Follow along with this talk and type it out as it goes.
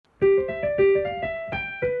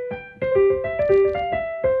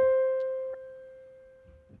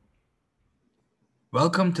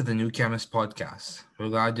Welcome to the New Chemist podcast. We're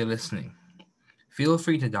glad you're listening. Feel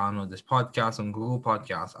free to download this podcast on Google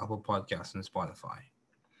Podcasts, Apple Podcasts, and Spotify.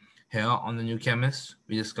 Here on the New Chemist,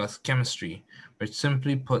 we discuss chemistry, which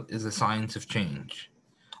simply put is the science of change,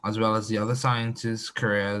 as well as the other sciences,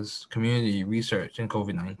 careers, community, research, and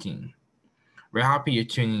COVID-19. We're happy you're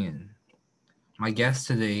tuning in. My guest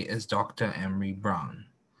today is Dr. Emery Brown.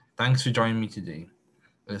 Thanks for joining me today.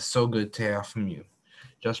 It is so good to hear from you.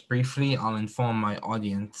 Just briefly, I'll inform my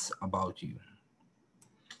audience about you.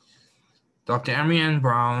 Dr. Emery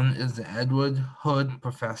Brown is the Edward Hood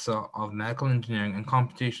Professor of Medical Engineering and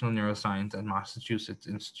Computational Neuroscience at Massachusetts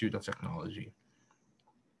Institute of Technology,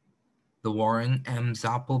 the Warren M.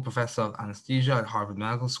 Zappel Professor of Anesthesia at Harvard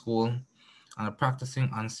Medical School, and a practicing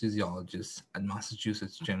anesthesiologist at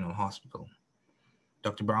Massachusetts General Hospital.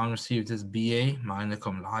 Dr. Brown received his BA, magna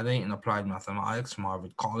cum laude, in Applied Mathematics from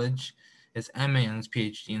Harvard College, his MA and his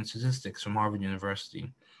PhD in Statistics from Harvard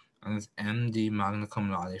University, and his MD magna cum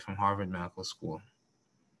laude from Harvard Medical School.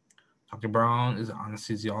 Dr. Brown is an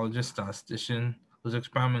anesthesiologist statistician whose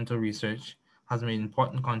experimental research has made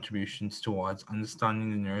important contributions towards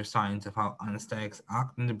understanding the neuroscience of how anesthetics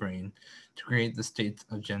act in the brain to create the state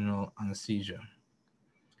of general anesthesia.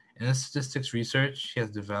 In his statistics research, he has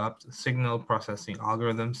developed signal processing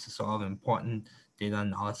algorithms to solve important data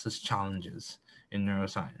analysis challenges in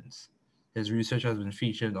neuroscience. His research has been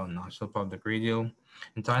featured on National Public Radio,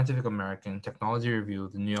 in Scientific American, Technology Review,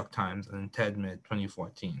 the New York Times, and in TED Mid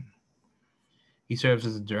 2014. He serves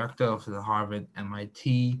as the director of the Harvard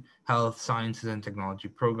MIT Health Sciences and Technology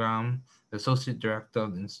Program, the associate director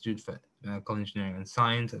of the Institute for Medical Engineering and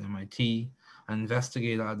Science at MIT, an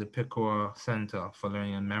investigator at the Pickora Center for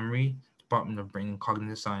Learning and Memory, Department of Brain and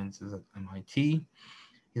Cognitive Sciences at MIT.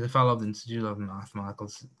 He's a fellow of the Institute of Mathematical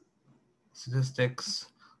Statistics,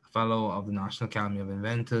 a fellow of the National Academy of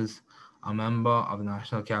Inventors, a member of the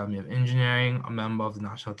National Academy of Engineering, a member of the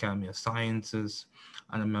National Academy of Sciences,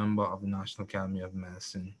 and a member of the National Academy of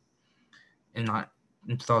Medicine. In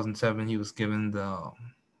 2007, he was given the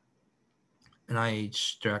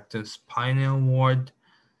NIH Director's Pioneer Award.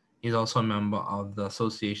 He's also a member of the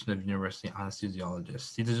Association of University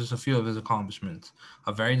Anesthesiologists. These are just a few of his accomplishments.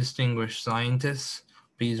 A very distinguished scientist.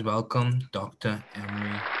 Please welcome Dr.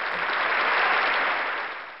 Emery.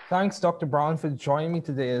 Thanks, Dr. Brown, for joining me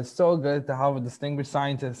today. It's so good to have a distinguished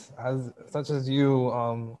scientist such as you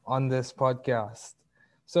on this podcast.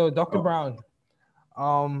 So, Dr. Brown,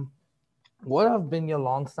 what have been your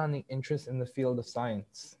longstanding interests in the field of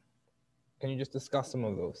science? Can you just discuss some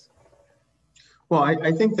of those? Well,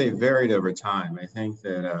 I think they varied over time. I think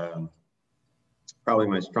that probably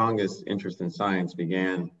my strongest interest in science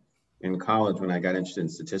began in college when I got interested in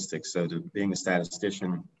statistics. So being a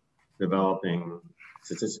statistician, developing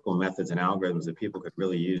statistical methods and algorithms that people could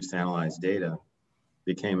really use to analyze data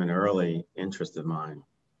became an early interest of mine.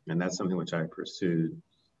 And that's something which I pursued,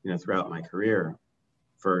 throughout my career.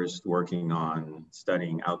 First working on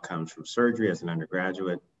studying outcomes from surgery as an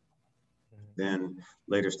undergraduate, then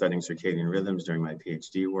later studying circadian rhythms during my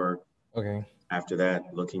PhD work. Okay. After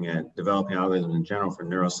that, looking at developing algorithms in general for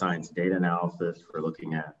neuroscience data analysis, for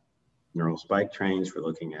looking at neural spike trains, for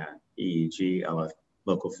looking at EEG, LF,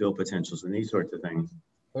 local field potentials, and these sorts of things.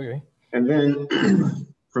 Okay. And then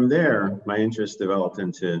from there, my interest developed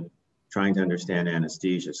into trying to understand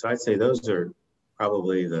anesthesia. So I'd say those are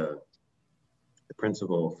probably the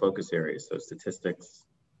principal focus areas. So statistics,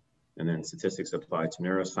 and then statistics applied to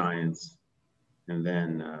neuroscience, and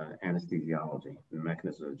then anesthesiology, the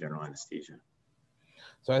mechanism of general anesthesia.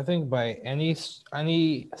 So I think by any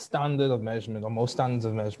standard of measurement, or most standards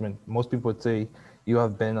of measurement, most people would say you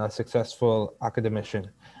have been a successful academician.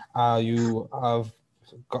 You have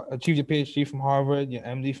achieved your PhD from Harvard, your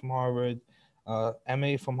MD from Harvard,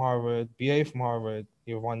 MA from Harvard, BA from Harvard.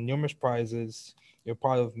 You've won numerous prizes. You're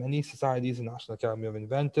part of many societies: the National Academy of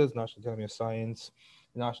Inventors, National Academy of Science,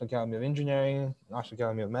 the National Academy of Engineering, National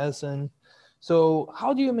Academy of Medicine. So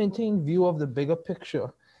how do you maintain view of the bigger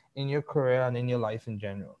picture in your career and in your life in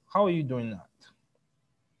general? How are you doing that?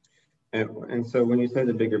 And so when you say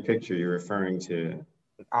the bigger picture, you're referring to?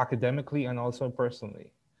 Academically and also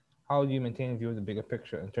personally. How do you maintain view of the bigger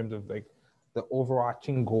picture in terms of like the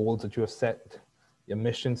overarching goals that you have set, your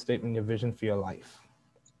mission statement, your vision for your life?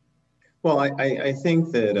 Well, I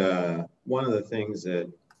think that one of the things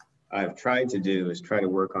that I've tried to do is try to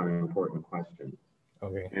work on an important question.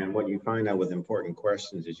 Okay. And what you find out with important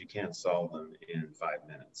questions is you can't solve them in 5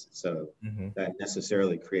 minutes. So that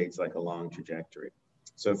necessarily creates like a long trajectory.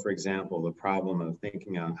 So for example, the problem of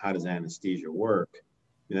thinking on how does anesthesia work,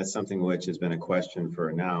 that's something which has been a question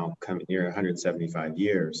for now coming near 175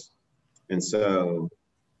 years. And so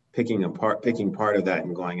picking part of that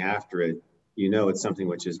and going after it, you know it's something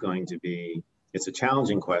which is going to be, it's a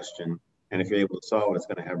challenging question. And if you're able to solve it, it's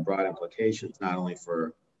going to have broad implications, not only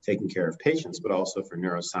for taking care of patients, but also for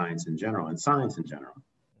neuroscience in general and science in general.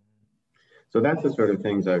 So that's the sort of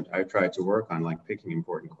things I've tried to work on, like picking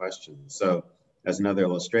important questions. So as another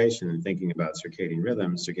illustration and thinking about circadian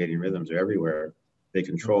rhythms are everywhere. They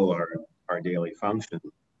control our daily function.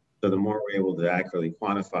 So the more we're able to accurately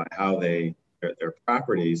quantify how their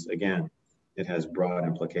properties, again, it has broad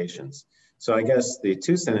implications. So I guess the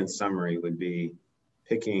two-sentence summary would be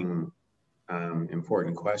picking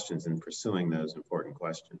important questions and pursuing those important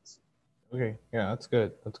questions. Okay, yeah, that's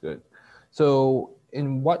good. That's good. So,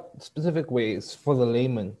 in what specific ways, for the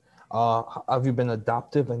layman, have you been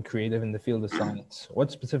adaptive and creative in the field of science?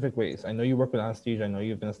 What specific ways? I know you work with anesthesia. I know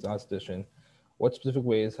you've been a statistician. What specific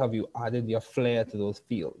ways have you added your flair to those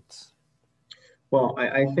fields? Well,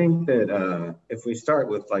 I think that if we start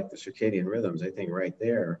with like the circadian rhythms, I think right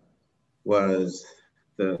there was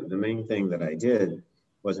the main thing that I did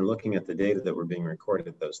was in looking at the data that were being recorded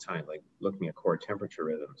at those times, like looking at core temperature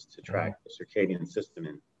rhythms to track the circadian system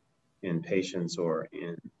in patients or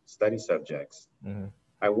in study subjects.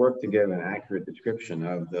 I worked to give an accurate description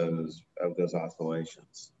of those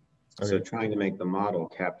oscillations. Okay. So trying to make the model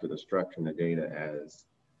capture the structure and the data as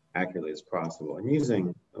accurately as possible, and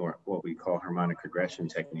using what we call harmonic regression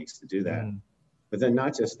techniques to do that. But then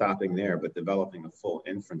not just stopping there, but developing a full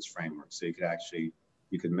inference framework. So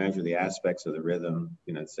you could measure the aspects of the rhythm,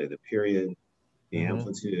 say the period, the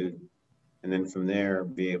amplitude, and then from there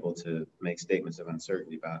be able to make statements of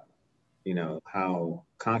uncertainty about, how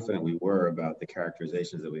confident we were about the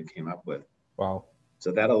characterizations that we came up with. Wow.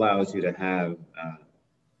 So that allows you to have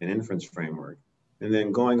an inference framework. And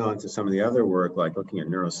then going on to some of the other work, like looking at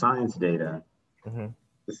neuroscience data,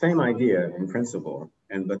 the same idea in principle,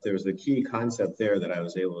 but there was a key concept there that I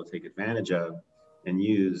was able to take advantage of and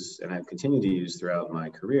use, and I've continued to use throughout my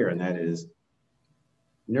career, and that is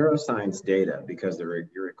neuroscience data, because you're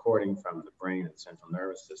recording from the brain and central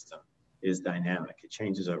nervous system, is dynamic. It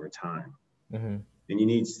changes over time. And you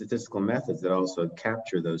need statistical methods that also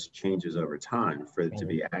capture those changes over time for it to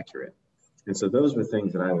be accurate. And so those were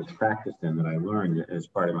things that I was practiced in, that I learned as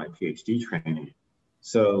part of my PhD training.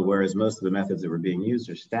 So whereas most of the methods that were being used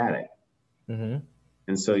are static,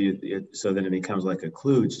 and so so then it becomes like a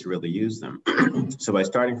kludge to really use them. So by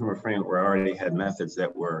starting from a framework where I already had methods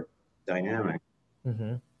that were dynamic,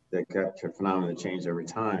 that capture phenomena that change over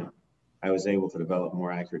time, I was able to develop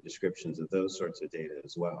more accurate descriptions of those sorts of data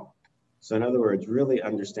as well. So in other words, really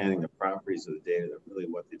understanding the properties of the data, that really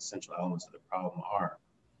what the essential elements of the problem are.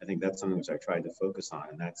 I think that's something which I tried to focus on,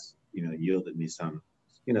 and that's, yielded me some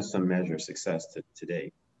measure of success to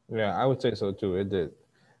date. Yeah, I would say so too. It did.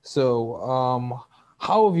 So,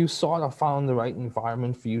 how have you sought or found the right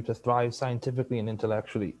environment for you to thrive scientifically and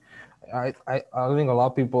intellectually? I think a lot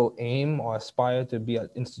of people aim or aspire to be at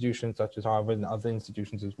institutions such as Harvard and other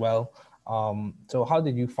institutions as well. So how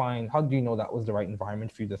did you know that was the right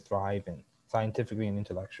environment for you to thrive in scientifically and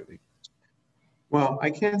intellectually? Well, I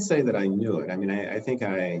can't say that I knew it. I mean, I think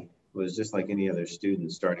I was just like any other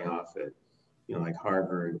student starting off at, like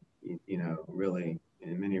Harvard, really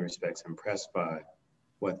in many respects impressed by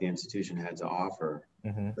what the institution had to offer.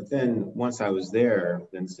 But then once I was there,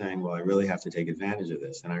 then saying, well, I really have to take advantage of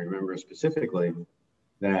this. And I remember specifically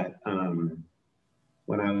that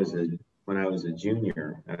when I was a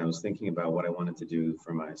junior and I was thinking about what I wanted to do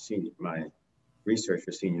for my research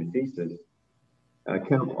for senior thesis,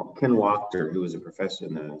 Ken Wachter, who was a professor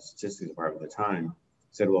in the statistics department at the time,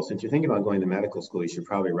 said, well, since you're thinking about going to medical school, you should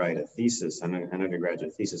probably write a thesis, an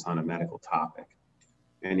undergraduate thesis on a medical topic.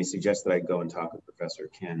 And he suggested I go and talk with Professor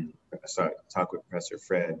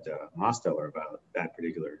Fred Mosteller about that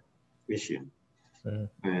particular issue,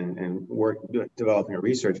 and work developing a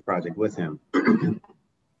research project with him,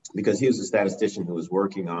 because he was a statistician who was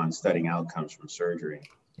working on studying outcomes from surgery.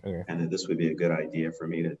 And that this would be a good idea for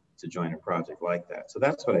me to join a project like that. So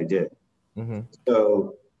that's what I did.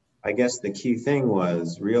 So I guess the key thing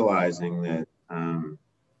was realizing that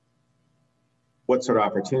what sort of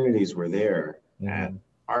opportunities were there at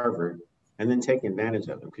Harvard, and then taking advantage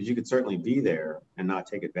of them, because you could certainly be there and not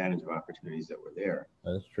take advantage of opportunities that were there.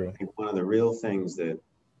 That's true. I think one of the real things that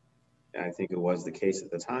I think it was the case at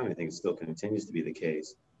the time, I think it still continues to be the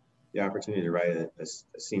case, the opportunity to write a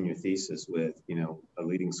senior thesis with, a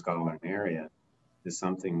leading scholar in an area is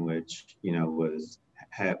something which,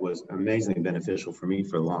 was amazingly beneficial for me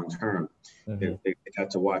for long term. They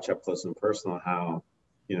got to watch up close and personal how,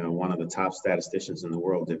 one of the top statisticians in the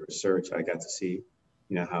world did research. I got to see,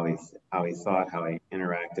 how he thought, how he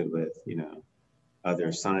interacted with,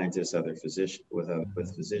 other scientists, other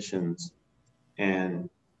with physicians, and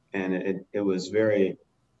it was very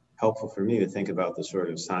helpful for me to think about the sort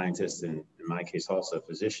of scientist, and in my case also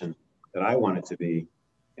physician, that I wanted to be,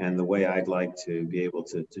 and the way I'd like to be able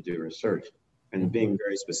to do research. And Mm-hmm. being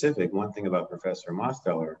very specific, one thing about Professor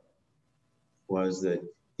Mosteller was that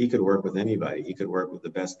he could work with anybody. He could work with the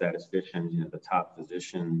best statisticians, the top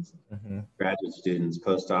physicians, Mm-hmm. graduate students,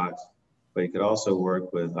 postdocs, but he could also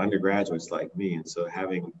work with undergraduates like me. And so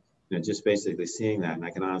having, just basically seeing that, and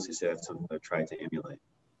I can honestly say that's something I've tried to emulate.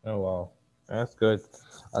 Oh wow, that's good.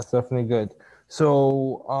 That's definitely good.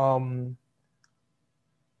 So,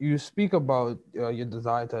 you speak about your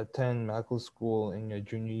desire to attend medical school in your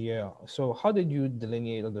junior year. So, how did you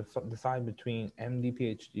delineate or decide between MD,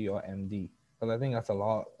 PhD, or MD? Because I think that's a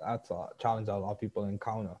challenge that a lot of people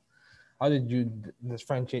encounter. How did you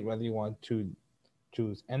differentiate whether you want to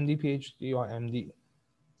choose MD, PhD, or MD?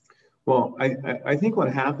 Well, I think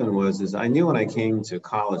what happened is I knew when I came to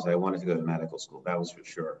college that I wanted to go to medical school. That was for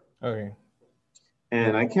sure. Okay.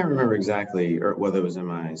 And I can't remember exactly whether it was in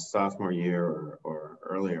my sophomore year or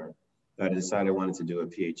earlier that I decided I wanted to do a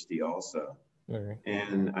PhD also. Okay.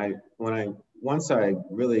 And once I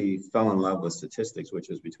really fell in love with statistics, which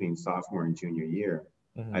was between sophomore and junior year,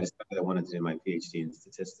 Mm-hmm. I decided I wanted to do my PhD in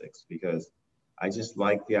statistics because I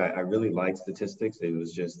really liked statistics. It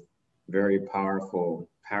was just very powerful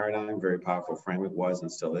paradigm, very powerful framework, was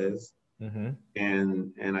and still is. Mm-hmm.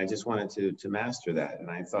 And I just wanted to master that.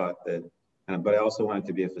 And I thought that, but I also wanted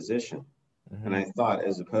to be a physician. And Mm-hmm. I thought,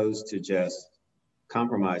 as opposed to just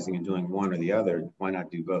compromising and doing one or the other, why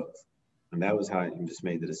not do both? And that was how I just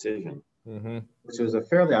made the decision, Mm-hmm. which was a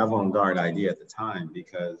fairly avant-garde idea at the time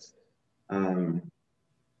because um,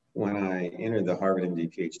 when I entered the Harvard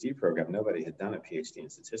MD PhD program, nobody had done a PhD in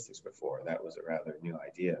statistics before. That was a rather new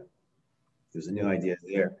idea. There's a new idea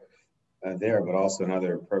there, but also in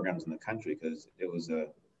other programs in the country because it was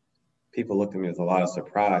people looked at me with a lot of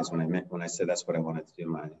surprise when I said that's what I wanted to do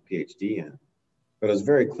my PhD in. But it was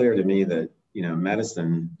very clear to me that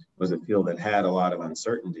medicine was a field that had a lot of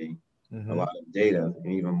uncertainty, a Mm-hmm. lot of data,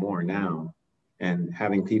 and even more now. And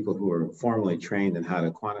having people who are formally trained in how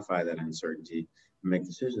to quantify that uncertainty and make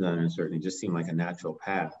decisions on uncertainty just seemed like a natural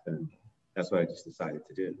path. And that's what I just decided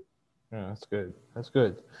to do. Yeah, that's good. That's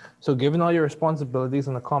good. So, given all your responsibilities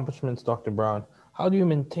and accomplishments, Dr. Brown, how do you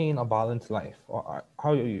maintain a balanced life, or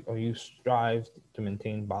how you strive to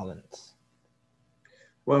maintain balance?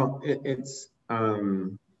 Well, it's, I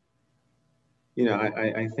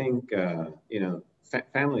think,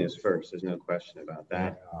 family is first. There's no question about Yeah,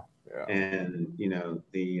 that. yeah. And,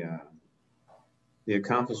 the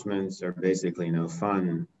accomplishments are basically no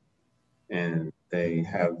fun, and they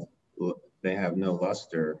have no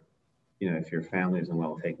luster, if your family isn't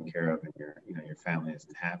well taken care of and your family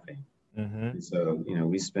isn't happy. Mm-hmm. And so,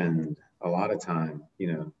 we spend a lot of time,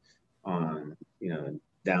 on,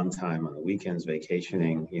 downtime on the weekends,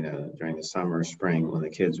 vacationing, during the summer, spring, when the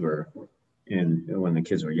kids were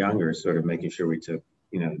younger, sort of making sure we took,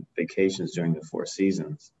 vacations during the 4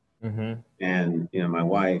 seasons. Mm-hmm. And, my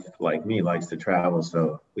wife, like me, likes to travel.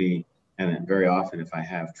 And very often if I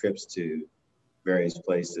have trips to various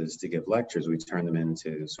places to give lectures, we turn them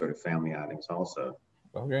into sort of family outings also.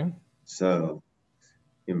 Okay. So,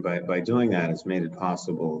 by doing that, it's made it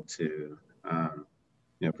possible to,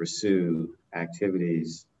 pursue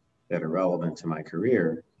activities that are relevant to my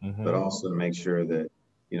career, but Mm-hmm. also to make sure that,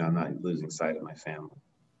 I'm not losing sight of my family.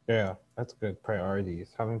 Yeah, that's good.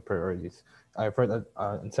 Priorities, having priorities. I've heard that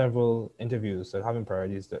in several interviews that having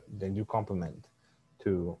priorities that they do complement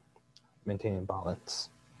to maintaining balance.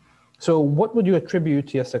 So, what would you attribute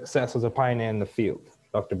to your success as a pioneer in the field,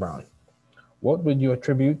 Dr. Brown? What would you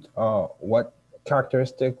attribute? What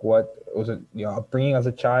characteristic? What was it? Your upbringing as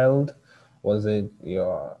a child? Was it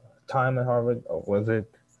your time at Harvard? Or was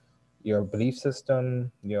it your belief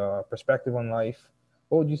system? Your perspective on life?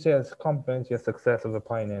 What would you say has complements your success as a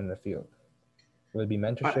pioneer in the field? Will it be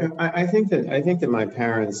mentorship? I think that my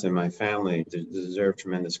parents and my family deserve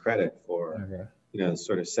tremendous credit for, Okay.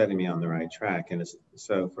 sort of setting me on the right track. And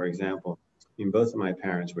so, for example, both of my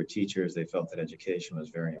parents were teachers. They felt that education was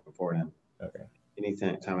very important. Okay.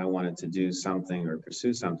 Anytime I wanted to do something or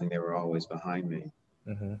pursue something, they were always behind me.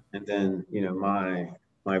 Mm-hmm. And then,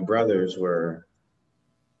 my brothers were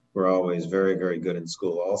always very, very good in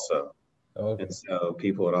school also. And Okay. so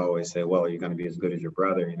people would always say, well, you're going to be as good as your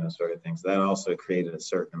brother, sort of things. That also created a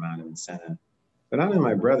certain amount of incentive. But not only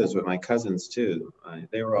my brothers, but my cousins too.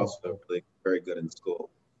 They were Oh, also really very good in school.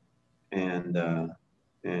 And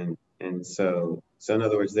so in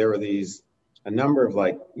other words, there were a number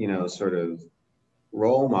of sort of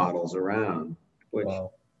role models around, which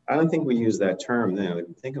wow. I don't think we use that term then. We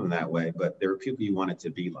didn't think of them that way, but there were people you wanted to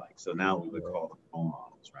be like. So now we would call them role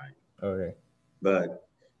models, right? Okay. But,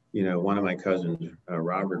 one of my cousins,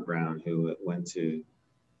 Robert Brown, who went to,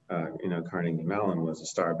 Carnegie Mellon, was a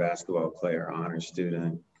star basketball player, honor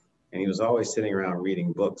student, and he was always sitting around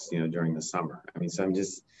reading books, during the summer. I mean,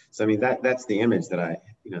 that's the image that I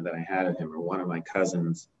had of him. Or one of my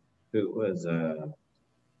cousins, who was,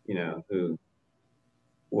 who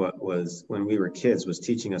what was when we were kids was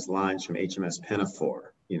teaching us lines from HMS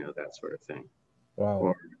Pinafore, that sort of thing. Wow.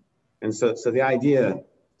 Or, and so the idea,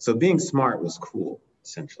 so being smart was cool,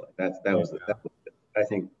 essentially. I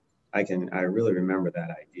think I really remember that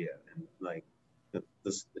idea. And like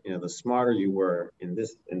the smarter you were in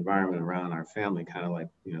this environment around our family, kind of like,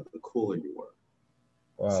 the cooler you were.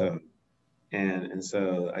 Wow. So, and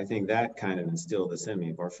so I think that kind of instilled this in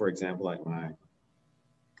me. Or for example, like my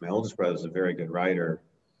oldest brother was a very good writer,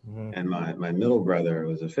 and my middle brother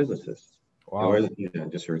was a physicist. Wow. And we're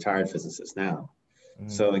just a retired physicist now.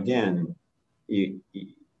 So again, it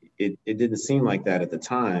didn't seem like that at the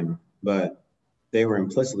time, but they were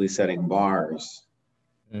implicitly setting bars,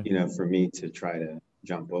 for me to try to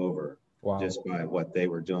jump over. Wow. Just by what they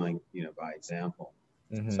were doing, by example.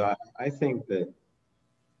 So I think those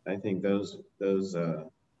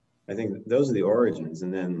I think those are the origins,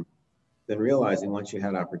 and then realizing once you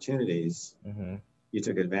had opportunities, you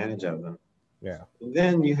took advantage of them. Yeah.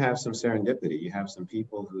 Then you have some serendipity. You have some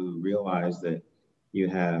people who realize that you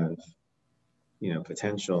have,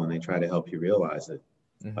 potential, and they try to help you realize it.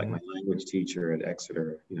 Like my language teacher at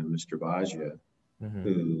Exeter, Mr. Baggio,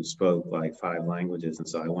 who spoke like 5 languages, and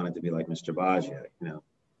so I wanted to be like Mr. Baggio,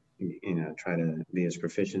 try to be as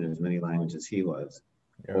proficient in as many languages as he was.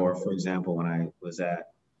 Yeah. Or for example, when I was an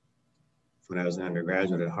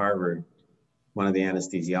undergraduate at Harvard, one of the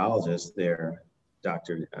anesthesiologists there,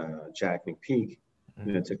 Dr. Jack McPeak,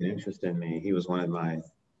 took an interest in me. He was one of my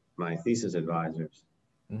thesis advisors,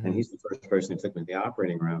 and he's the first person who took me to the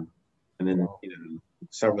operating room. And then,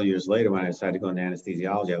 several years later, when I decided to go into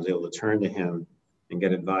anesthesiology, I was able to turn to him and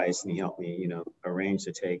get advice, and he helped me, arrange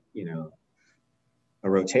to take, a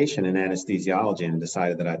rotation in anesthesiology, and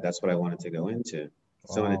decided that that's what I wanted to go into.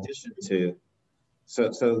 Wow. So in addition to, so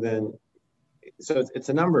it's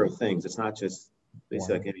a number of things. It's not just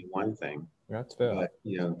basically like any one thing. That's fair. But,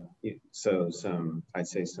 so I'd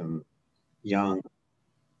say some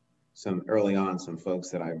early on, some folks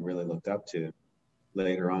that I really looked up to.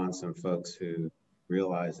 Later on, some folks who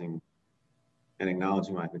realizing and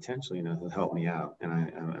acknowledging my potential, who helped me out. And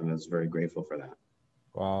I was very grateful for that.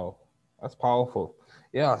 Wow. That's powerful.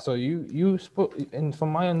 Yeah. So you spoke, and from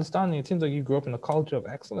my understanding, it seems like you grew up in a culture of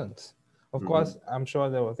excellence. Of course, I'm sure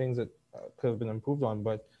there were things that could have been improved on,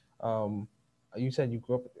 but you said you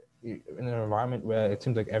grew up in an environment where it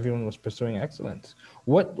seems like everyone was pursuing excellence.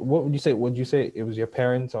 What would you say? Would you say it was your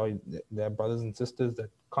parents or their brothers and sisters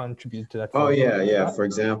that contributed to that? Oh yeah. For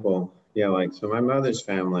example, so my mother's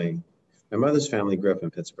family grew up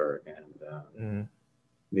in Pittsburgh, and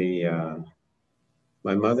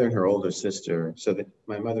my mother and her older sister. So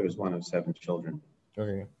my mother was one of 7 children.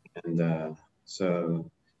 Okay. And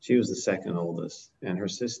so she was the second oldest, and her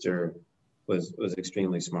sister was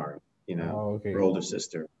extremely smart. Okay. Her older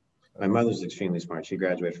sister. My mother's extremely smart. She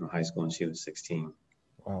graduated from high school when she was 16.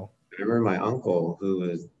 Wow. I remember my uncle, who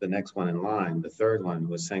was the next one in line, the third one,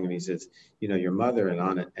 was saying to me, he says, your mother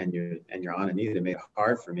and your aunt Anita made it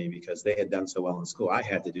hard for me because they had done so well in school. I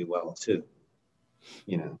had to do well too.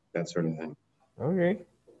 That sort of thing. Okay.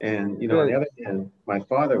 And, on the other hand, my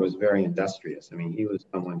father was very industrious. I mean, he was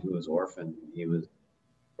someone who was orphaned. He was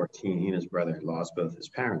 14. He and his brother had lost both his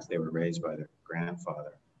parents. They were raised by their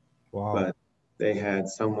grandfather. Wow. But they had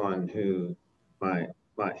someone who,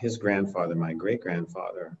 his grandfather, my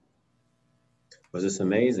great-grandfather, was this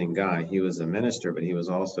amazing guy. He was a minister, but he was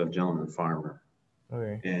also a gentleman farmer.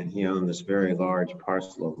 Okay. And he owned this very large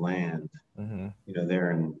parcel of land, there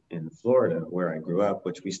in Florida, where I grew up,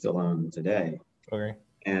 which we still own today. Okay.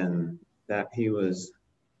 And that he was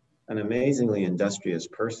an amazingly industrious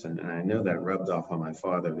person. And I know that rubbed off on my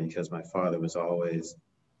father, because my father was always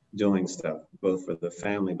doing stuff, both for the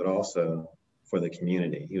family, but also for the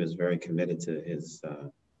community. He was very committed to his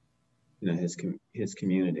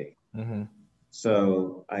community.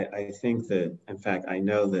 So I think that, in fact, I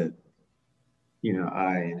know that,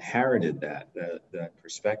 I inherited that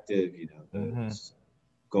perspective, those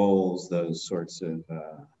goals, those sorts of,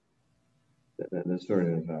 the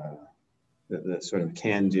sort of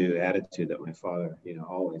can-do attitude that my father,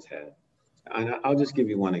 always had. And I'll just give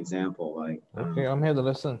you one example. Like, okay, I'm here to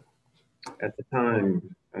listen. At the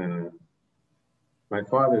time, my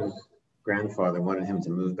father's grandfather wanted him to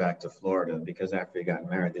move back to Florida because after he got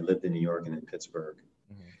married, they lived in New York and in Pittsburgh.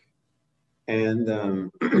 Mhm.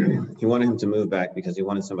 And he wanted him to move back because he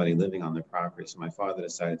wanted somebody living on the property. So my father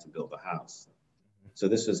decided to build a house. So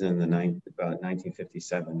this was in about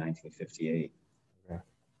 1957, 1958. Okay.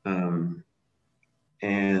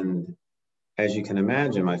 And as you can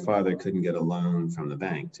imagine, my father couldn't get a loan from the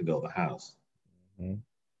bank to build a house. Mhm.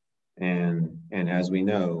 And as we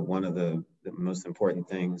know, one of the most important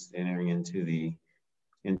things entering into the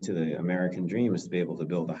American dream is to be able to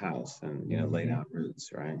build a house and lay Mhm. down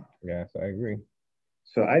roots, right? Yes, I agree.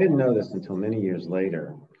 So I didn't know this until many years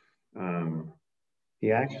later. Um,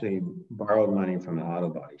 he actually borrowed money from an auto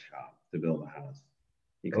body shop to build a house.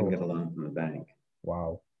 He couldn't Oh, get a loan from the bank.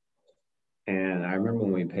 wow. And I remember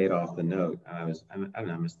when we paid off the note, I don't know,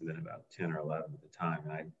 I must have been about 10 or 11 at the time.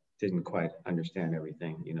 And I didn't quite understand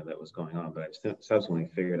everything, that was going on, but I subsequently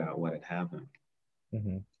figured out what had happened.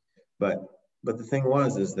 Mhm. But, but the thing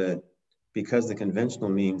is that because the conventional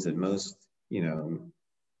means that most,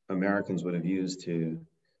 Americans would have used to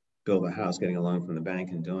build a house, getting a loan from the bank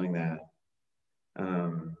and doing that,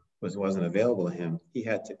 wasn't available to him, he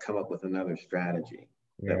had to come up with another strategy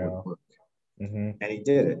that would Yeah. work. Mhm. And he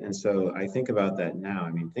did it. And so I think about that now.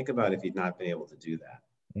 I mean, think about if he'd not been able to do that.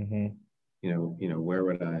 Mhm. Where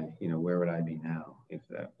would I be now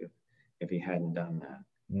if he hadn't done that?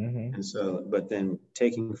 Mhm. And so, but then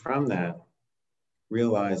taking from that,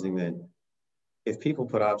 realizing that if people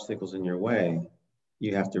put obstacles in your way,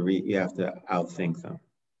 you have to outthink them.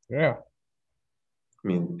 Yeah. I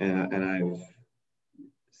mean, and I've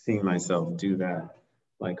seen myself do that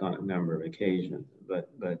like on a number of occasions. But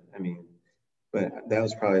I mean, but that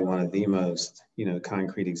was probably one of the most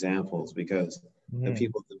concrete examples because the Mhm.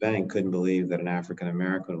 people at the bank couldn't believe that an African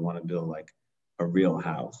American would want to build like a real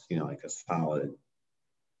house, like a solid,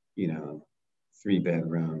 you know, 3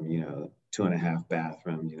 bedroom, 2.5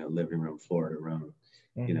 bathroom, living room, Florida room,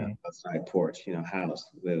 Mhm. outside porch, house.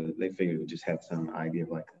 They figured we just had some idea of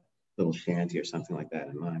like a little shanty or something like that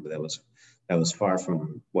in mind, but that was far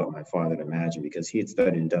from what my father had imagined because he had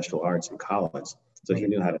studied industrial arts in college, so he Okay.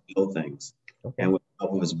 knew how to build things. And Okay. with the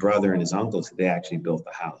help of his brother and his uncles, they actually built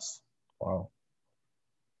the house. Wow.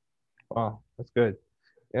 Wow. That's good.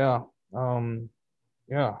 Yeah.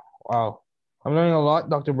 Yeah. Wow. I'm learning a lot,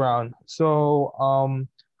 Dr. Brown. So,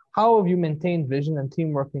 how have you maintained vision and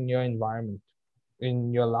teamwork in your environment,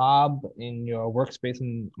 in your lab, in your workspace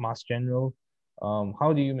in Mass General?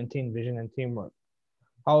 How do you maintain vision and teamwork?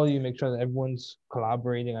 How do you make sure that everyone's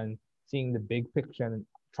collaborating and seeing the big picture and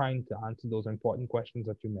trying to answer those important questions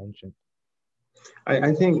that you mentioned?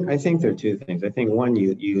 I think there are two things. I think one,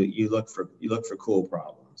 you look for cool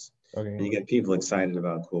problems, Okay. and you get people excited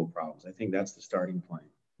about cool problems. I think that's the starting point.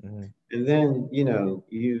 Mm-hmm. And then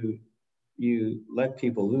you let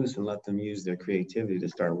people loose and let them use their creativity to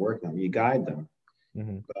start working on. You guide them.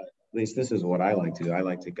 Mm-hmm. But at least this is what I like to do. I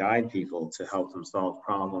like to guide people to help them solve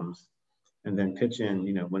problems, and then pitch in,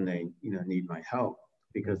 when they need my help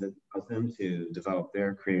because it allows them to develop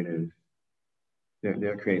their creative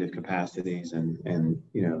capacities and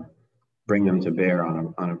bring them to bear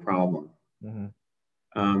on a problem. Mm-hmm.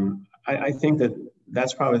 I think that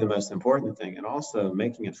that's probably the most important thing, and also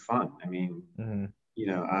making it fun. I mean, Mm-hmm. you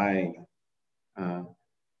know, I uh,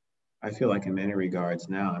 I feel like in many regards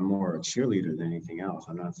now I'm more a cheerleader than anything else.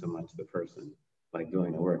 I'm not so much the person like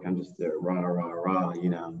doing the work. I'm just there rah rah rah,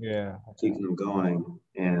 Yeah. Yeah. keeping them going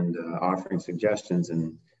and offering suggestions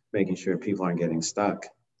and making sure people aren't getting stuck.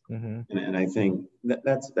 Mm-hmm. And I think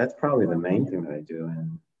that's probably the main thing that I do.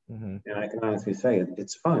 Mm-hmm. And I can honestly say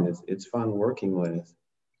it's fun. It's fun working with,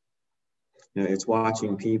 it's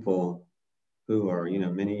watching people who are,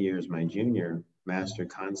 many years my junior master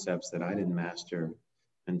concepts that I didn't master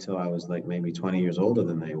until I was like maybe 20 years older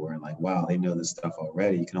than they were. Like, wow, they know this stuff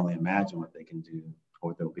already. You can only imagine what they can do or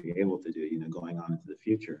what they'll be able to do, going on into the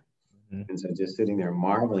future. Mm-hmm. And so just sitting there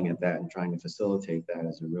marveling at that and trying to facilitate that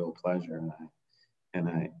is a real pleasure. And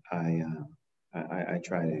I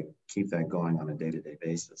try to keep that going on a day-to-day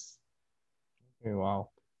basis. Okay, wow.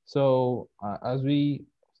 So, as we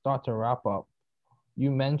start to wrap up,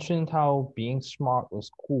 you mentioned how being smart was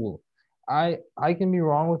cool. I can be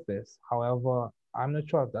wrong with this. However, I'm not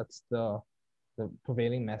sure if that's the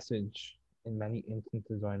prevailing message in many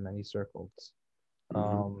instances or in many circles.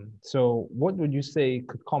 Mm-hmm. So what would you say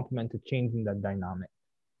could complement a change in that dynamic?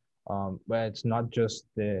 Where it's not just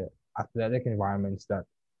the athletic environments that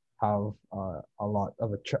have a lot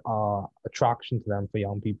of attraction to them for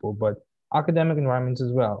young people, but academic environments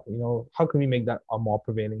as well. How can we make that a more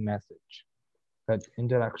prevailing message? That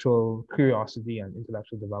intellectual curiosity and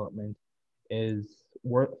intellectual development is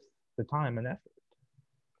worth the time and effort.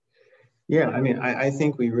 Yeah, I mean, I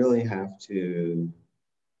think we really have to.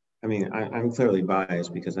 I mean, I'm clearly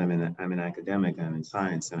biased because I'm an academic. I'm in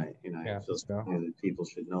science, and I Yeah, feel yeah, strongly that people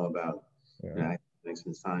should know about yeah. academics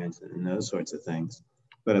and science and those sorts of things.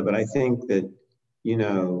 But I think that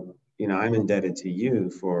I'm indebted to you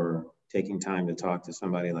for taking time to talk to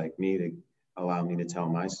somebody like me to allow me to tell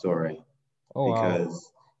my story Oh wow.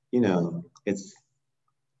 because it's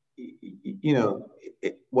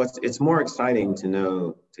it's more exciting to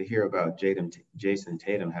know to hear about Jason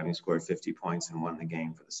Tatum having scored 50 points and won the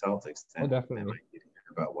game for the Celtics Oh, than definitely. might be to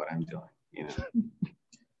hear about what I'm doing.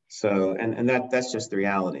 So that's just the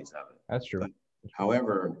realities of it. That's true. But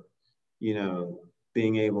however,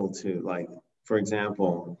 being able to, like, for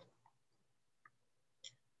example,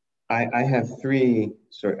 I have three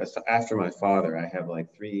after my father, I have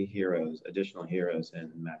like three additional heroes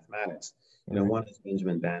in mathematics. All right. One is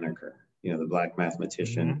Benjamin Banneker, the black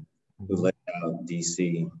mathematician Mm-hmm. who Mm-hmm. laid out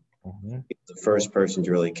DC. Mm-hmm. He was the first person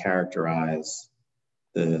to really characterize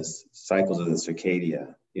the cycles of the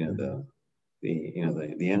circadia, Mm-hmm.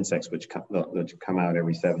 the insects which come out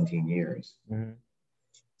every 17 years. Mm-hmm.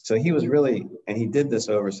 So he was really, and he did this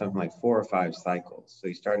over something like 4 or 5 cycles. So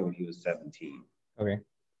he started when he was 17. Okay.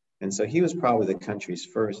 And so he was probably the country's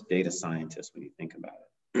first data scientist when you think about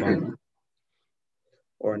Wow. it.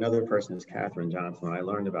 Or another person is Katherine Johnson. When I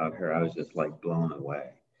learned about her, I was just like blown away.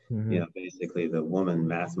 Mm-hmm. Basically the woman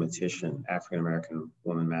mathematician, African-American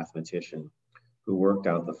woman mathematician, who worked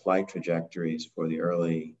out the flight trajectories for the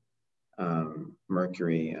early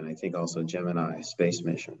Mercury and I think also Gemini space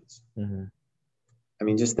missions. Mm-hmm. I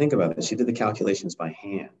mean, just think about it. She did the calculations by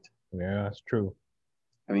hand. Yeah, that's true.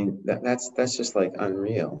 I mean, that's just like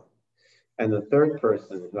unreal. And the third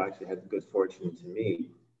person who actually had the good fortune to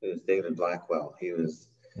meet is David Blackwell. He was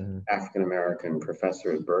Mm-hmm. African American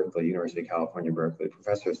professor at Berkeley, University of California, Berkeley,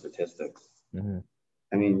 professor of statistics. Mm-hmm.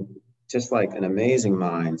 I mean, just like an amazing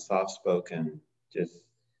mind, soft spoken, just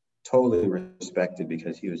totally respected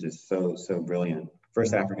because he was just so brilliant.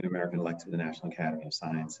 First Mm-hmm. African American elected to the National Academy of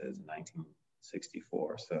Sciences in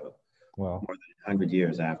 1964. So Wow. more than 100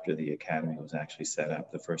 years after the academy was actually set up,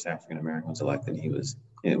 the first African American was elected.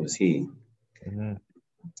 It was he. Mm-hmm.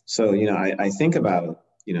 So, I think about,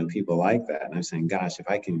 people like that. And I'm saying, gosh, if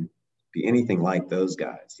I can be anything like those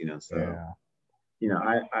guys, so,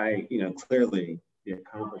 Yeah. clearly the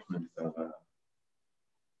accomplishments of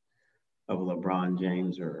LeBron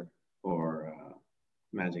James or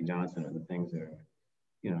Magic Johnson are the things that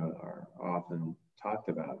are often talked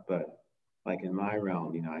about. But like in my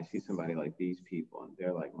realm, I see somebody like these people and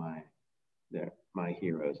they're my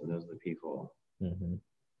heroes. And those are the people Mm-hmm.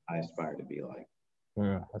 I aspire to be like.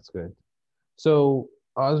 Yeah, that's good. So,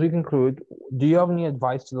 as we conclude, do you have any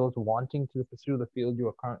advice to those wanting to pursue the field you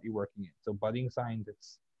are currently working in? So, budding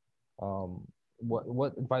scientists,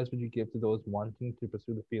 what advice would you give to those wanting to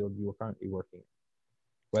pursue the field you are currently working in,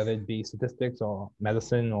 whether it be statistics or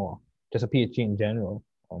medicine or just a PhD in general?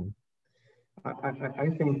 I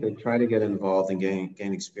think that try to get involved and gain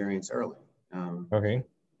experience early. Um, Okay.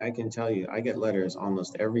 I can tell you, I get letters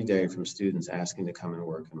almost every day from students asking to come and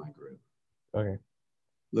work in my group, Okay.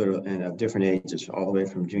 literally, and of different ages, all the way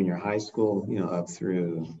from junior high school, up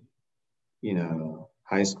through,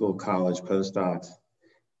 high school, college, postdocs.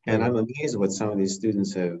 And Okay. I'm amazed at what some of these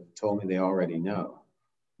students have told me they already know.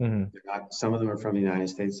 Mm-hmm. Some of them are from the United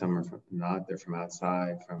States, some are not. They're from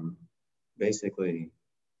outside, from basically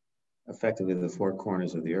effectively the four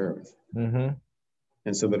corners of the earth. Mm-hmm.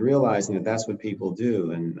 And so, but realizing that that's what people do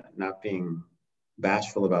and not being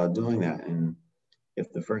bashful about doing that. And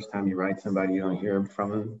if the first time you write somebody, you don't hear from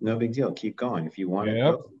them, no big deal. Keep going. If you want it,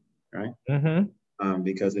 Yep. go, right? Mm-hmm.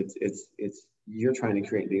 Because you're trying to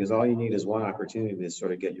create, because all you need is one opportunity to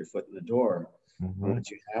sort of get your foot in the door. And Mm-hmm. once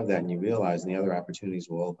you have that and you realize, and the other opportunities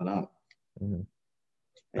will open up. Mm-hmm.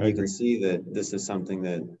 And I you can agree. see that this is something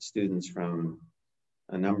that students from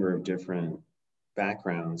a number of different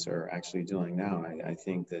backgrounds are actually doing now. I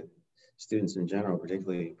think that students in general,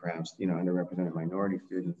 particularly perhaps underrepresented minority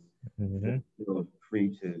students, Mm-hmm. should feel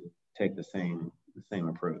free to take the same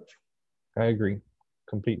approach. I agree.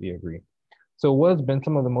 Completely agree. So, what has been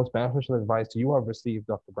some of the most beneficial advice you have received,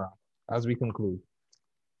 Dr. Brown? As we conclude,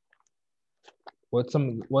 what is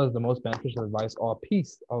the most beneficial advice or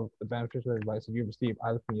piece of the beneficial advice that you've received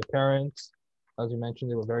either from your parents, as you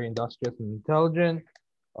mentioned, they were very industrious and intelligent,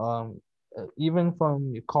 um, even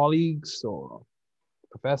from your colleagues or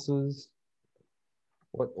professors?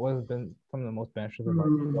 What has been some of the most beneficial advice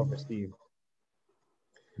you have Hmm. received?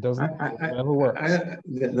 I, Doesn't I, whatever works.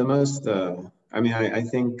 the most, I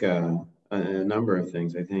think a number of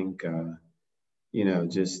things. I think,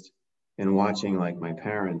 just in watching like my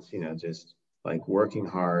parents, just like working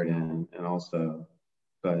hard and also,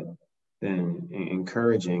 but then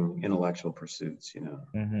encouraging intellectual pursuits, you know.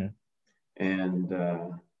 Mm-hmm. And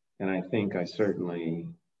I think I certainly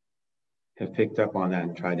have picked up on that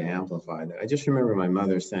and tried to amplify that. I just remember my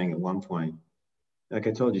mother saying at one point, like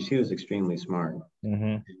I told you, she was extremely smart.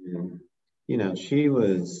 Mm-hmm. And, you know, it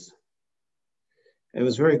was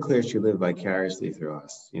very clear she lived vicariously through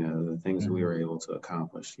us, you know, the things that we Mm-hmm. were able to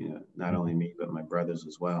accomplish, you know, not Mm-hmm. only me, but my brothers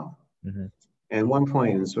as well. Mm-hmm. And one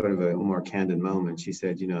point in sort of a more candid moment, she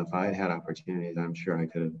said, you know, if I had had opportunities, I'm sure I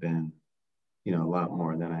could have been, you know, a lot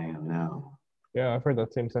more than I am now. Yeah, I've heard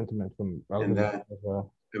that same sentiment from And relatives that, as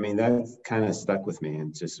well. I mean, that kind of stuck with me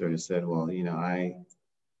and just sort of said, well, you know, I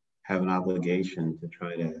have an obligation to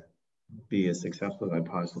try to be as successful as I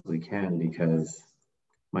possibly can because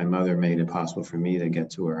my mother made it possible for me to get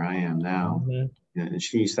to where I am now. Mm-hmm. And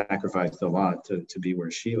she sacrificed a lot to be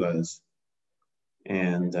where she was.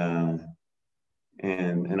 And,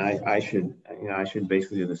 I should, you know, I should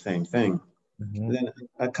basically do the same thing. Mm-hmm. And then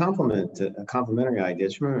a complimentary idea.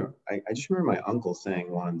 I just remember my uncle saying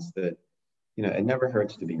once that, you know, it never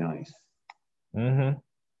hurts to be nice. Mm-hmm.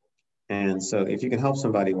 And so if you can help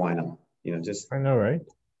somebody, why not? You know, I know, right?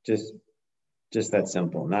 just, just that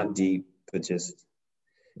simple, not deep, but just,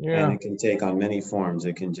 and Yeah. it can take on many forms.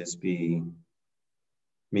 It can just be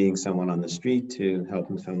meeting someone on the street to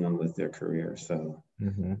helping someone with their career. So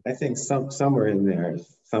Mm-hmm. I think somewhere in there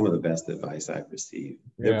is some of the best advice I've received.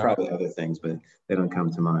 There are Yeah. probably other things, but they don't come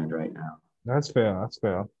to mind right now. That's fair. That's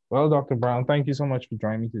fair. Well, Dr. Brown, thank you so much for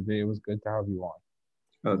joining me today. It was good to have you on.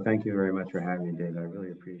 Oh, thank you very much for having me, David. I really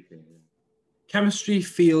appreciate it. Chemistry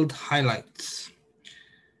field highlights.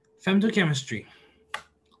 Femtochemistry.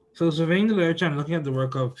 So surveying the literature and looking at the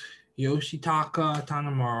work of Yoshitaka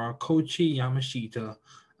Tanamura, Koichi Yamashita,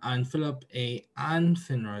 and Philip A.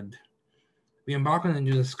 Anfinrod, we embark on a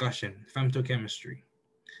new discussion, femtochemistry.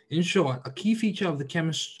 In short, a key feature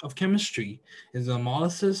of chemistry is the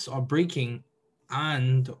analysis or breaking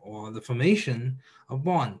and or the formation of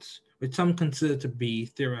bonds, which some consider to be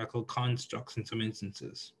theoretical constructs in some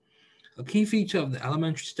instances. A key feature of the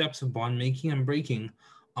elementary steps of bond making and breaking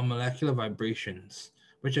are molecular vibrations,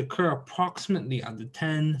 which occur approximately at the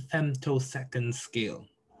 10 femtosecond scale.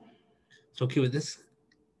 So, okay, with this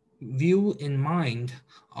view in mind,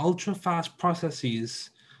 ultra fast processes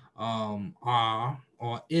are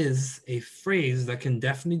or is a phrase that can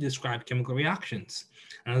definitely describe chemical reactions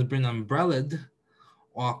and has been umbrellaed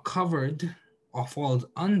or covered or falls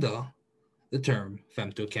under the term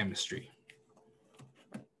femtochemistry.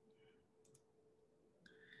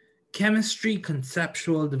 Chemistry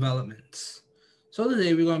conceptual developments. So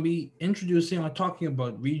today we're going to be introducing or talking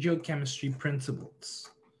about regiochemistry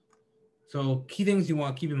principles. So key things you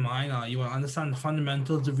want to keep in mind are you want to understand the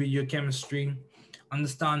fundamentals of regiochemistry,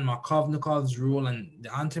 understand Markovnikov's rule and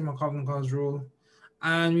the anti-Markovnikov's rule,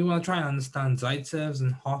 and we want to try and understand Zaitsev's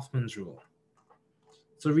and Hoffman's rule.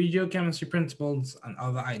 So regiochemistry principles and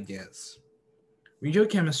other ideas.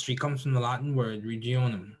 Regiochemistry comes from the Latin word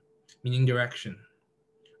regionum, meaning direction.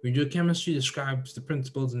 Regiochemistry describes the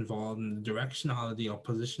principles involved in the directionality or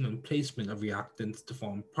position and placement of reactants to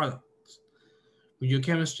form products.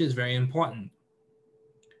 Regiochemistry is very important.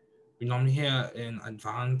 We normally hear in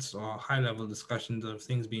advanced or high-level discussions of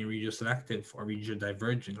things being regioselective or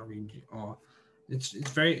regiodivergent or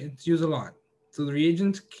it's used a lot. So the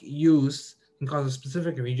reagents used can cause a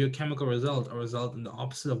specific regiochemical result or result in the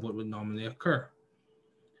opposite of what would normally occur.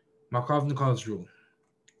 Markovnikov's rule.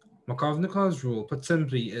 Markovnikov's rule, put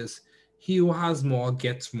simply, is he who has more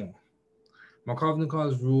gets more.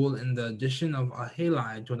 Markovnikov's rule in the addition of a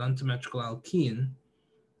halide to an unsymmetrical alkene,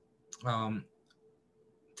 um,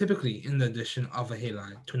 typically in the addition of a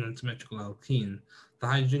halide to an unsymmetrical alkene, the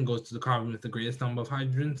hydrogen goes to the carbon with the greatest number of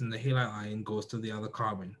hydrogens and the halide ion goes to the other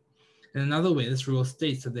carbon. In another way, this rule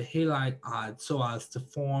states that the halide adds so as to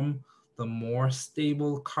form the more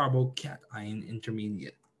stable carbocation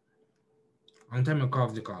intermediate.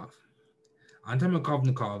 Anti-Markovnikov.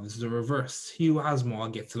 Anti-Markovnikov is the reverse. He who has more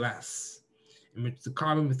gets less, in which the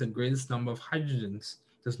carbon with the greatest number of hydrogens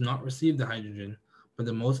does not receive the hydrogen, but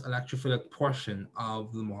the most electrophilic portion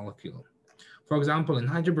of the molecule. For example, in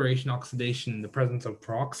hydroboration oxidation in the presence of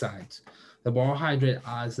peroxides, the borohydrate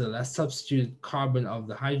adds to the less substituted carbon of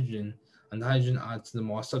the hydrogen, and the hydrogen adds to the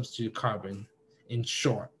more substituted carbon. In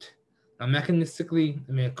short, now mechanistically,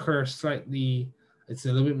 it may occur slightly, it's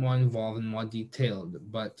a little bit more involved and more detailed,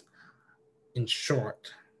 but in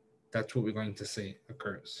short, that's what we're going to say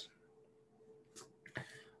occurs.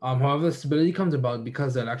 However, stability comes about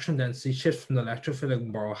because the electron density shifts from the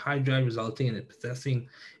electrophilic borohydride, resulting in it possessing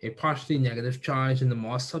a partially negative charge, and the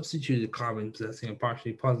more substituted carbon possessing a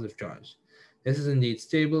partially positive charge. This is indeed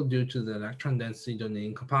stable due to the electron density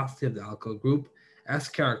donating capacity of the alkyl group, S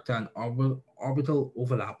character, and orbital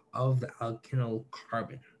overlap of the alkynyl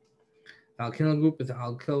carbon. The alkynyl group with the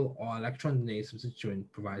alkyl or electron donating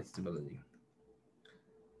substituent provides stability.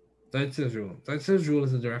 Zaitsev's rule. Zaitsev's rule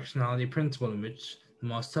is a directionality principle in which the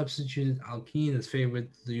most substituted alkene is favored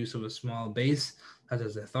the use of a small base, such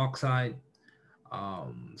as ethoxide.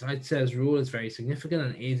 Zaitsev's rule is very significant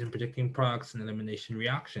and aids in predicting products and elimination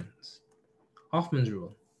reactions. Hoffman's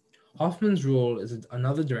rule. Hoffman's rule is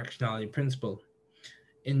another directionality principle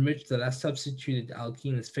in which the less substituted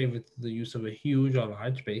alkene is favored through the use of a huge or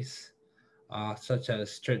large base, such as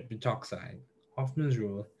straight butoxide. Hoffman's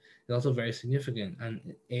rule is also very significant and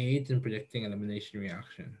aids in predicting elimination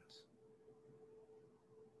reactions.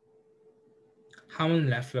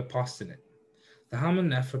 Hammond-Leffler postulate. The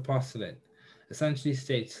Hammond-Leffler postulate essentially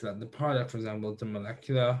states that the product resembles the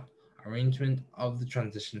molecular arrangement of the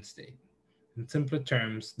transition state. In simpler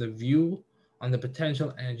terms, the view on the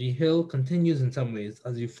potential energy hill continues in some ways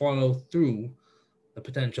as you follow through the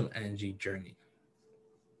potential energy journey.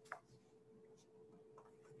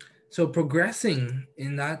 So progressing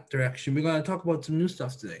in that direction, we're going to talk about some new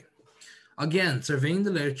stuff today. Again, surveying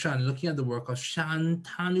the literature and looking at the work of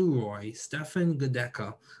Shantanu Roy, Stefan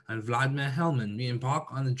Godeka, and Vladimir Hellman, we embark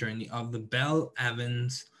on the journey of the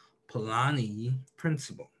Bell-Evans-Polanyi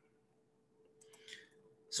principle.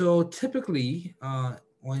 So typically,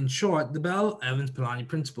 or in short, the Bell-Evans-Polanyi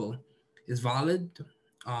principle is valid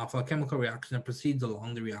for a chemical reaction that proceeds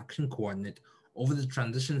along the reaction coordinate over the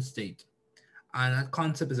transition state. And that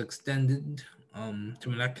concept is extended to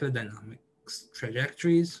molecular dynamics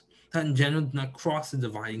trajectories that in general do not cross the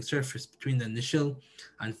dividing surface between the initial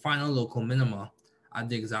and final local minima at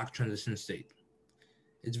the exact transition state.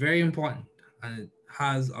 It's very important and it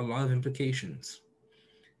has a lot of implications.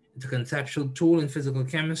 It's a conceptual tool in physical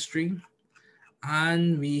chemistry,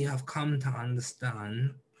 and we have come to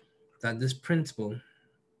understand that this principle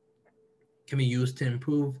can be used to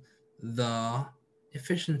improve the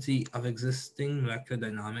efficiency of existing molecular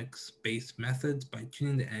dynamics-based methods by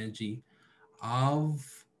tuning the energy of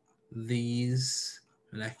these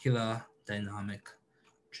molecular dynamic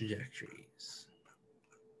trajectories.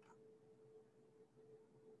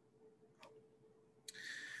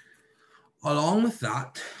 Along with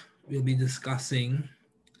that, we'll be discussing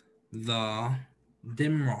the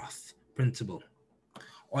Dimroth principle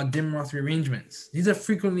or Dimroth rearrangements. These are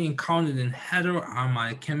frequently encountered in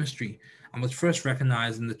heteroaromatic chemistry and was first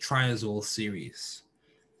recognized in the triazole series.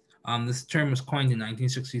 This term was coined in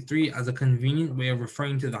 1963 as a convenient way of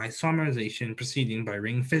referring to the isomerization proceeding by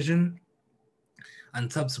ring fission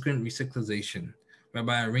and subsequent recyclization,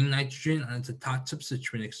 whereby a ring nitrogen and its attached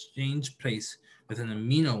substituent exchange place with an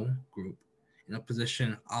amino group in a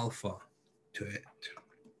position alpha to it.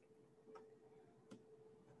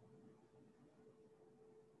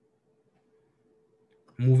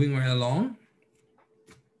 Moving right along,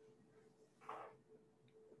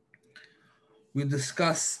 we'll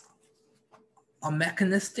discuss a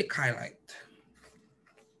mechanistic highlight.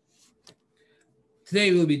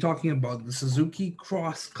 Today we'll be talking about the Suzuki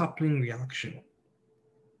cross-coupling reaction.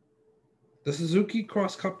 The Suzuki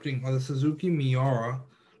cross-coupling or the Suzuki Miura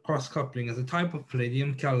cross-coupling is a type of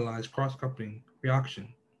palladium catalyzed cross-coupling reaction.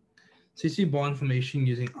 CC bond formation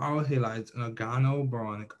using aryl halides and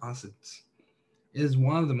organoboronic acids. It is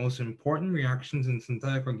one of the most important reactions in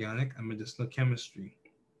synthetic organic and medicinal chemistry.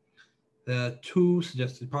 There are two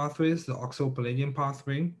suggested pathways. The oxo-palladium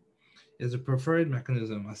pathway is the preferred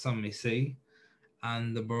mechanism, as some may say,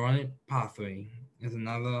 and the boronic pathway is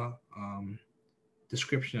another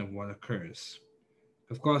description of what occurs.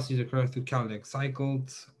 Of course, these occur through catalytic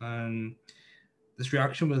cycles, and this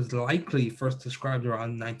reaction was likely first described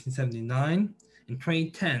around 1979. In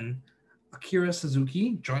 2010, Akira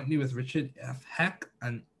Suzuki, jointly with Richard F. Heck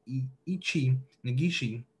and Ichi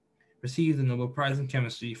Negishi, received the Nobel Prize in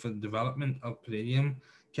Chemistry for the development of palladium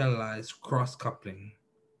catalyzed cross-coupling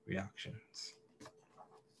reactions.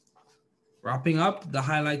 Wrapping up the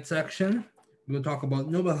highlight section, we will talk about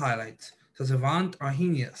Nobel highlights. So Svante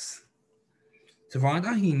Arrhenius. Svante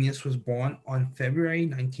Arrhenius was born on February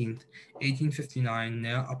 19, 1859,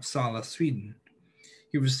 near Uppsala, Sweden.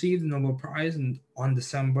 He received the Nobel Prize on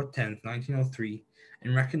December 10, 1903,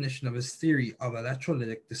 in recognition of his theory of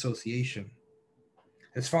electrolytic dissociation.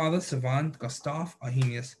 His father, Svante Gustaf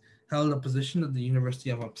Arrhenius, held a position at the University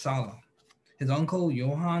of Uppsala. His uncle,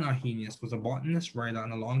 Johan Arrhenius, was a botanist, writer,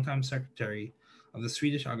 and a longtime secretary of the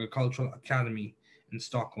Swedish Agricultural Academy in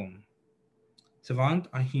Stockholm. Svante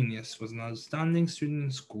Arrhenius was an outstanding student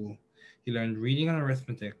in school. He learned reading and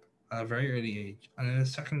arithmetic at a very early age, and in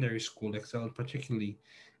his secondary school excelled particularly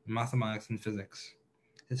in mathematics and physics.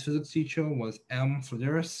 His physics teacher was M.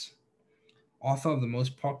 Flederis, author of the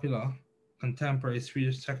most popular contemporary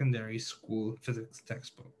Swedish secondary school physics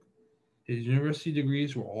textbook. His university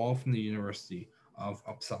degrees were all from the University of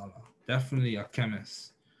Uppsala. Definitely a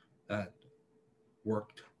chemist that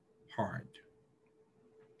worked hard.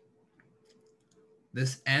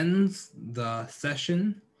 This ends the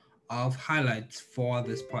session of highlights for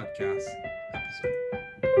this podcast episode.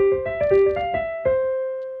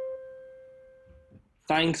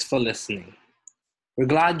 Thanks for listening. We're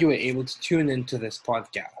glad you were able to tune into this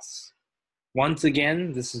podcast. Once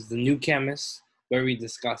again, this is The New Chemist, where we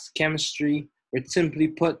discuss chemistry, which simply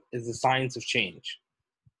put is the science of change,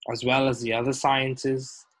 as well as the other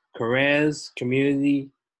sciences, careers, community,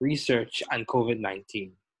 research, and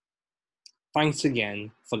COVID-19. Thanks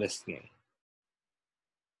again for listening.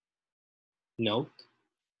 Note,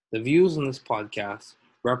 the views on this podcast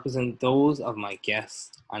represent those of my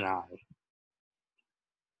guests and I.